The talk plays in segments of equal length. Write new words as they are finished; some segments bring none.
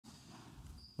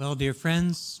Well, dear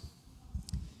friends,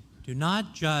 do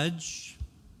not judge,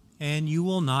 and you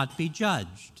will not be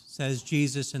judged, says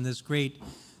Jesus in this great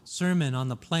Sermon on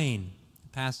the Plain, the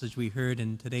passage we heard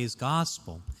in today's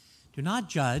Gospel. Do not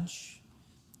judge,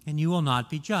 and you will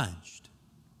not be judged.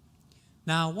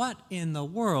 Now, what in the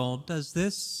world does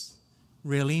this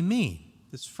really mean?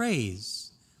 This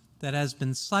phrase that has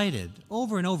been cited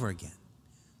over and over again.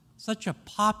 Such a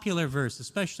popular verse,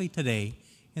 especially today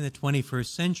in the 21st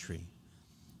century.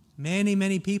 Many,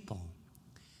 many people,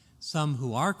 some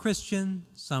who are Christian,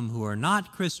 some who are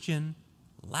not Christian,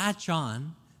 latch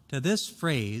on to this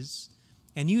phrase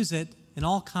and use it in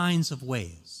all kinds of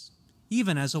ways,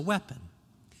 even as a weapon.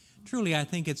 Truly, I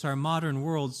think it's our modern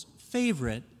world's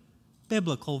favorite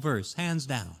biblical verse, hands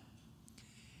down.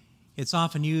 It's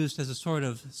often used as a sort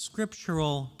of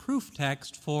scriptural proof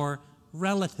text for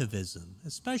relativism,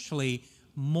 especially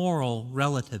moral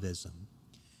relativism.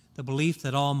 The belief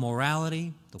that all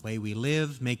morality, the way we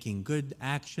live, making good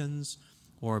actions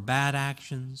or bad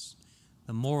actions,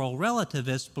 the moral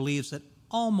relativist believes that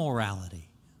all morality,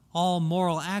 all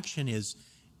moral action is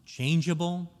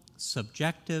changeable,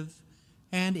 subjective,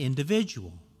 and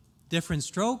individual. Different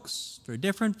strokes for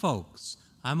different folks.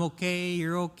 I'm okay,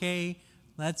 you're okay.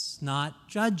 Let's not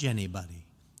judge anybody.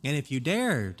 And if you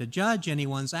dare to judge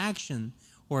anyone's action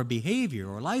or behavior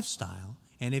or lifestyle,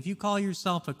 and if you call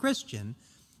yourself a Christian,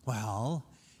 well,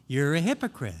 you're a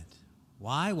hypocrite.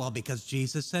 Why? Well, because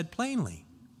Jesus said plainly,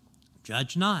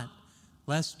 judge not,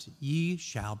 lest ye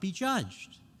shall be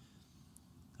judged.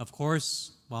 Of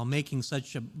course, while making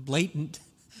such a blatant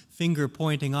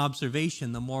finger-pointing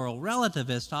observation, the moral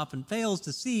relativist often fails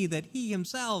to see that he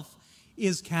himself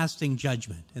is casting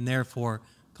judgment and therefore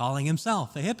calling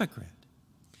himself a hypocrite.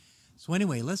 So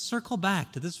anyway, let's circle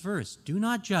back to this verse. Do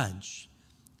not judge,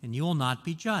 and you will not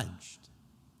be judged.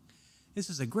 This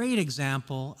is a great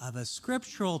example of a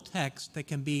scriptural text that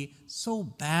can be so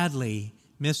badly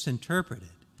misinterpreted.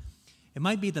 It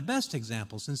might be the best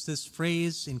example since this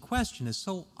phrase in question is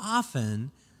so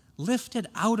often lifted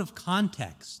out of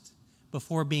context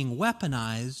before being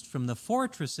weaponized from the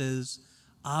fortresses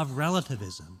of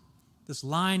relativism. This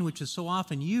line which is so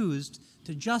often used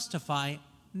to justify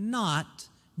not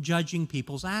judging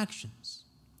people's actions.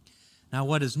 Now,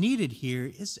 what is needed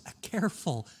here is a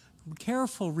careful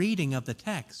reading of the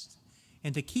text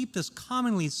and to keep this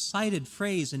commonly cited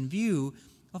phrase in view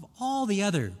of all the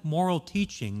other moral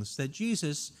teachings that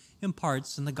Jesus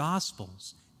imparts in the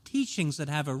Gospels, teachings that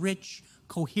have a rich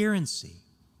coherency.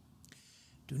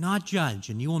 Do not judge,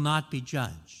 and you will not be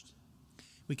judged.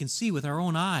 We can see with our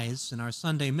own eyes in our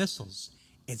Sunday missals,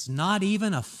 it's not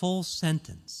even a full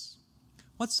sentence.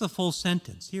 What's the full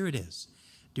sentence? Here it is.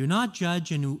 Do not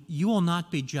judge, and you will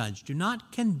not be judged. Do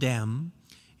not condemn,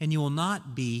 and you will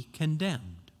not be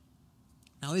condemned.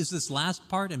 Now, is this last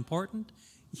part important?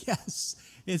 Yes,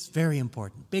 it's very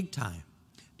important, big time.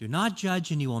 Do not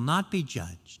judge, and you will not be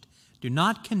judged. Do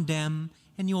not condemn,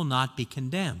 and you will not be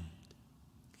condemned.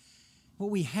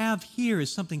 What we have here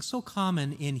is something so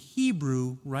common in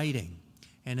Hebrew writing,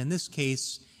 and in this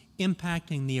case,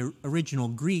 impacting the original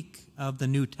Greek of the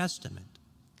New Testament.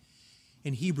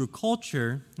 In Hebrew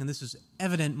culture, and this is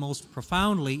evident most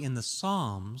profoundly in the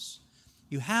Psalms,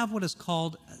 you have what is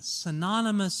called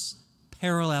synonymous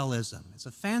parallelism. It's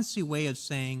a fancy way of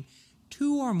saying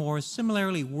two or more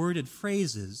similarly worded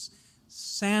phrases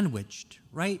sandwiched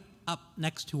right up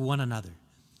next to one another.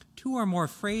 Two or more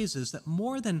phrases that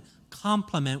more than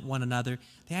complement one another,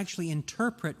 they actually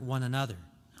interpret one another.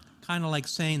 Kind of like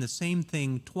saying the same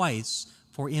thing twice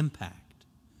for impact.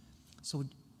 So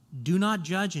do not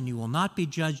judge, and you will not be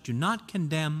judged. Do not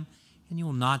condemn, and you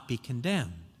will not be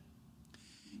condemned.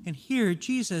 And here,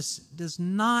 Jesus does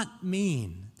not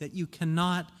mean that you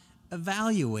cannot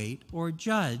evaluate or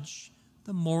judge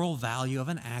the moral value of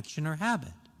an action or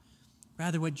habit.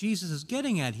 Rather, what Jesus is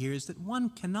getting at here is that one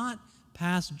cannot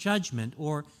pass judgment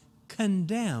or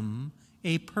condemn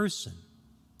a person.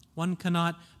 One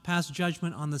cannot pass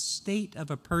judgment on the state of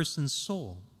a person's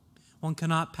soul. One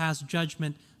cannot pass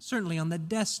judgment, certainly, on the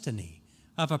destiny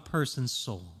of a person's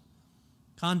soul.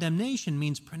 Condemnation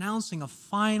means pronouncing a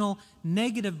final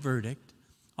negative verdict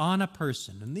on a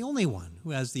person, and the only one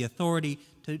who has the authority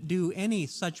to do any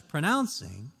such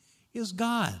pronouncing is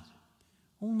God.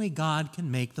 Only God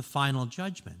can make the final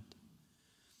judgment.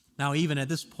 Now, even at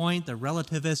this point, the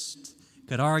relativist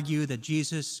could argue that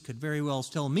Jesus could very well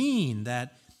still mean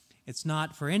that it's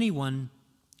not for anyone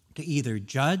to either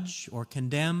judge or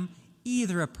condemn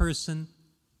either a person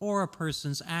or a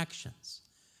person's actions.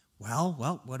 Well,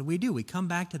 what do? We come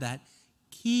back to that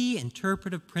key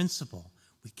interpretive principle.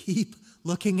 We keep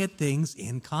looking at things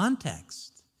in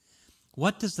context.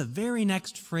 what does the very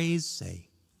next phrase say?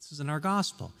 This is in our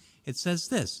gospel. It says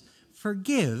this,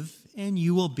 forgive and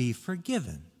you will be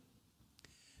forgiven.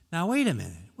 Now, wait a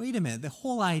minute. The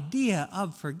whole idea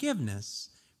of forgiveness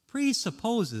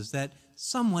presupposes that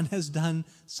someone has done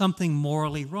something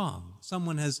morally wrong.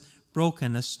 Someone has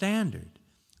broken a standard.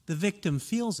 The victim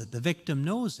feels it. The victim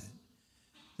knows it.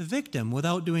 The victim,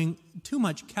 without doing too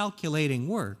much calculating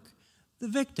work, the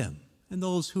victim and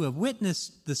those who have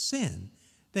witnessed the sin,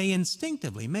 they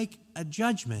instinctively make a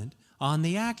judgment on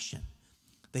the action.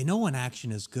 They know an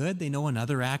action is good. They know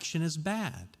another action is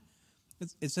bad.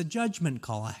 It's a judgment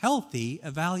call, a healthy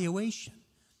evaluation,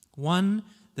 one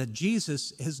that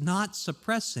Jesus is not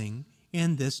suppressing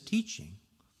in this teaching.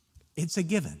 It's a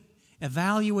given.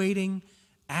 Evaluating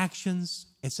actions,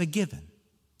 it's a given.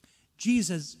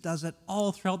 Jesus does it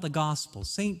all throughout the Gospel.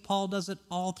 St. Paul does it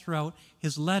all throughout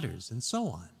his letters, and so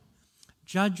on.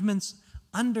 Judgments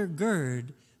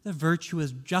undergird the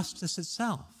virtuous justice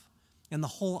itself, and the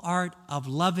whole art of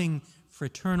loving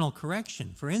fraternal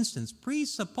correction, for instance,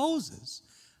 presupposes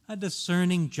a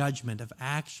discerning judgment of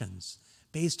actions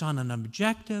based on an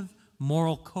objective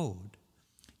moral code.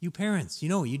 You parents,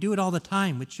 you do it all the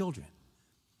time with children.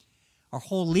 Our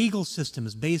whole legal system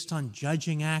is based on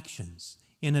judging actions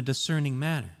in a discerning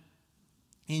manner.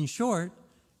 In short,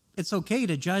 it's okay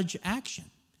to judge action.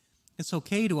 It's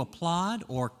okay to applaud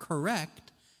or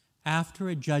correct after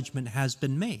a judgment has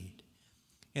been made.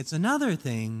 It's another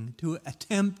thing to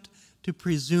attempt to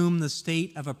presume the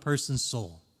state of a person's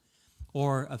soul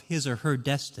or of his or her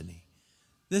destiny.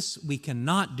 This we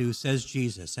cannot do, says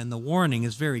Jesus, and the warning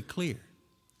is very clear.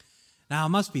 Now, it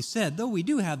must be said, though we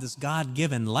do have this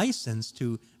God-given license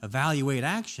to evaluate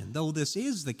action, though this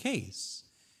is the case,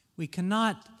 we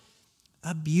cannot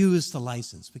abuse the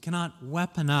license. We cannot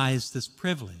weaponize this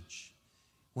privilege.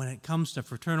 When it comes to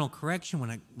fraternal correction,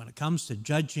 when it comes to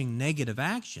judging negative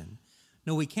action,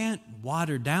 no, we can't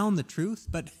water down the truth,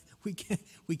 but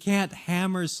we can't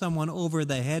hammer someone over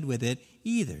the head with it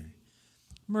either.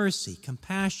 Mercy,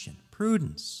 compassion,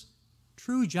 prudence,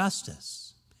 true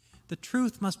justice. The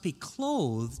truth must be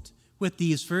clothed with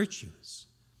these virtues.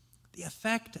 The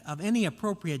effect of any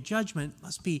appropriate judgment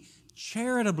must be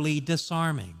charitably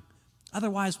disarming.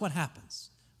 Otherwise, what happens?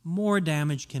 More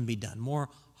damage can be done. More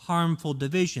harmful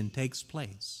division takes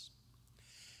place.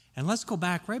 And let's go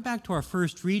right back to our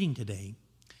first reading today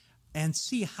and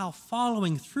see how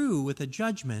following through with a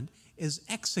judgment is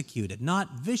executed,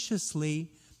 not viciously,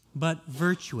 but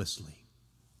virtuously.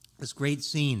 This great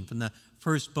scene from the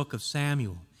first book of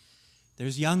Samuel.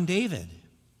 There's young David.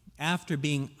 After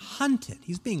being hunted,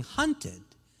 he's being hunted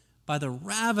by the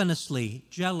ravenously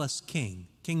jealous king,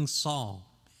 King Saul.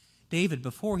 David,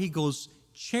 before he goes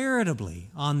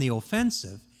charitably on the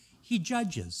offensive, he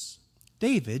judges.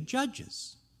 David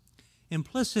judges.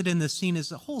 Implicit in the scene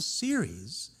is a whole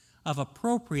series of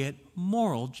appropriate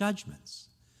moral judgments.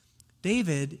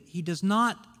 David, he does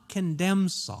not condemn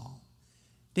Saul.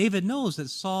 David knows that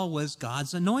Saul was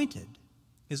God's anointed,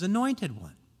 his anointed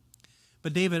one.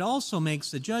 But David also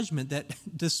makes the judgment that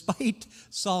despite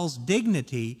Saul's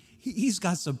dignity, he's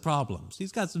got some problems.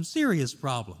 He's got some serious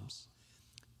problems.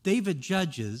 David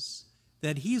judges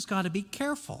that he's got to be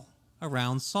careful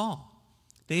around Saul.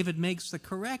 David makes the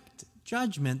correct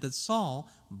judgment that Saul,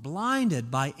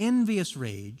 blinded by envious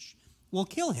rage, will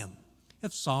kill him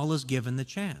if Saul is given the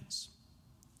chance.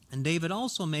 And David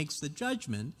also makes the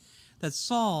judgment that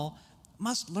Saul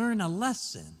must learn a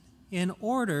lesson in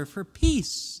order for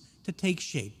peace to take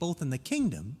shape, both in the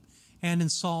kingdom and in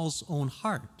Saul's own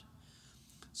heart.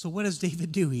 So what does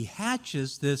David do? He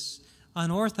hatches this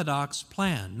unorthodox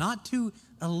plan, not to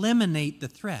eliminate the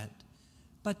threat,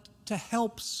 but to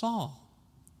help Saul.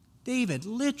 David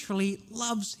literally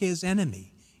loves his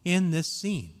enemy in this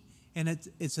scene, and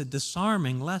it's a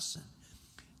disarming lesson.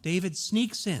 David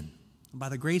sneaks in. By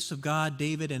the grace of God,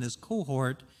 David and his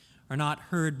cohort are not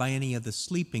heard by any of the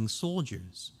sleeping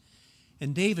soldiers.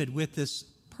 And David, with this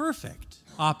perfect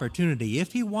opportunity,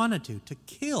 if he wanted to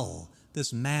kill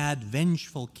this mad,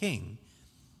 vengeful king,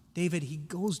 David, he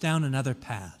goes down another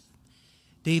path.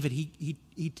 David,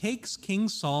 he takes King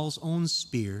Saul's own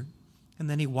spear, and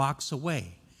then he walks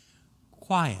away.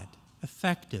 Quiet,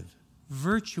 effective,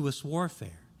 virtuous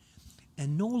warfare.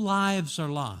 And no lives are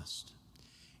lost.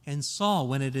 And Saul,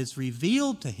 when it is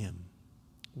revealed to him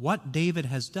what David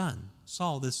has done,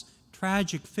 Saul, this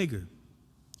tragic figure,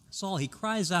 Saul, he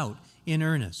cries out in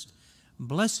earnest,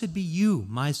 "Blessed be you,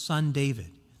 my son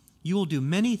David. You will do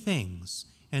many things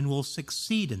and will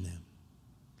succeed in them."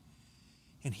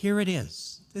 And here it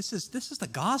is. This is the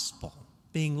gospel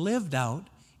being lived out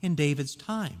in David's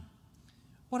time.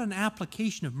 What an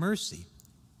application of mercy.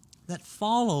 that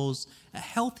follows a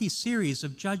healthy series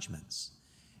of judgments.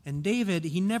 And David,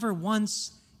 he never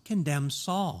once condemns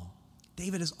Saul.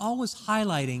 David is always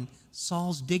highlighting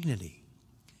Saul's dignity.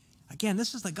 Again,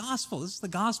 this is the gospel. This is the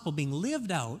gospel being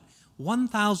lived out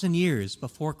 1,000 years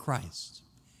before Christ.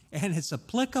 And it's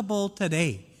applicable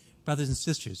today, brothers and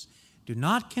sisters. Do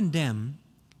not condemn,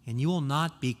 and you will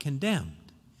not be condemned.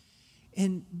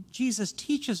 And Jesus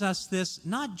teaches us this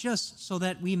not just so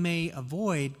that we may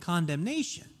avoid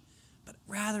condemnation, but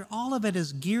rather all of it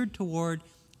is geared toward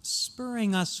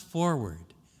spurring us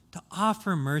forward to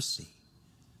offer mercy.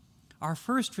 Our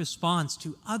first response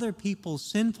to other people's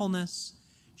sinfulness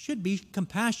should be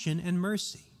compassion and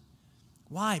mercy.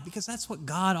 Why? Because that's what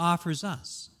God offers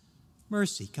us.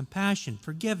 Mercy, compassion,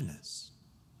 forgiveness.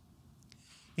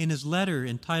 In his letter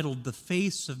entitled The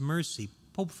Face of Mercy,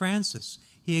 Pope Francis,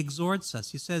 he exhorts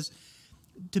us. He says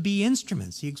to be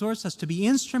instruments. He exhorts us to be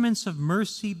instruments of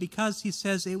mercy because, he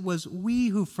says, it was we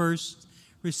who first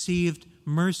received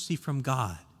mercy from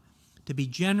God. To be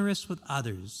generous with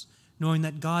others, knowing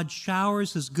that God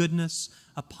showers his goodness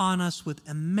upon us with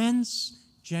immense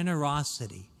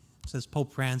generosity, says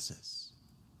Pope Francis.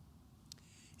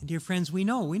 And dear friends, we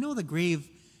know the grave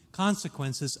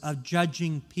consequences of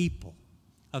judging people,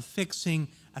 of fixing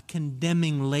a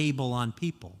condemning label on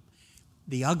people.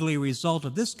 The ugly result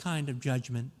of this kind of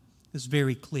judgment is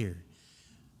very clear.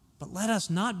 But let us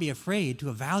not be afraid to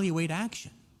evaluate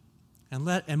action.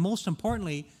 And most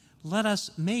importantly, let us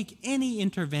make any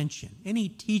intervention, any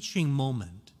teaching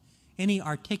moment, any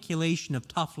articulation of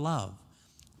tough love.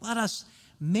 Let us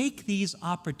make these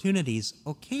opportunities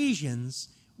occasions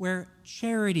where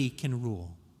charity can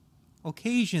rule,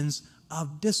 occasions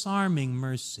of disarming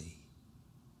mercy.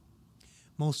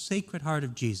 Most Sacred Heart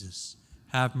of Jesus,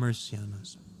 have mercy on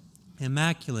us.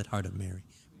 Immaculate Heart of Mary,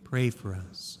 pray for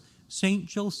us. Saint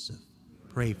Joseph,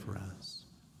 pray for us.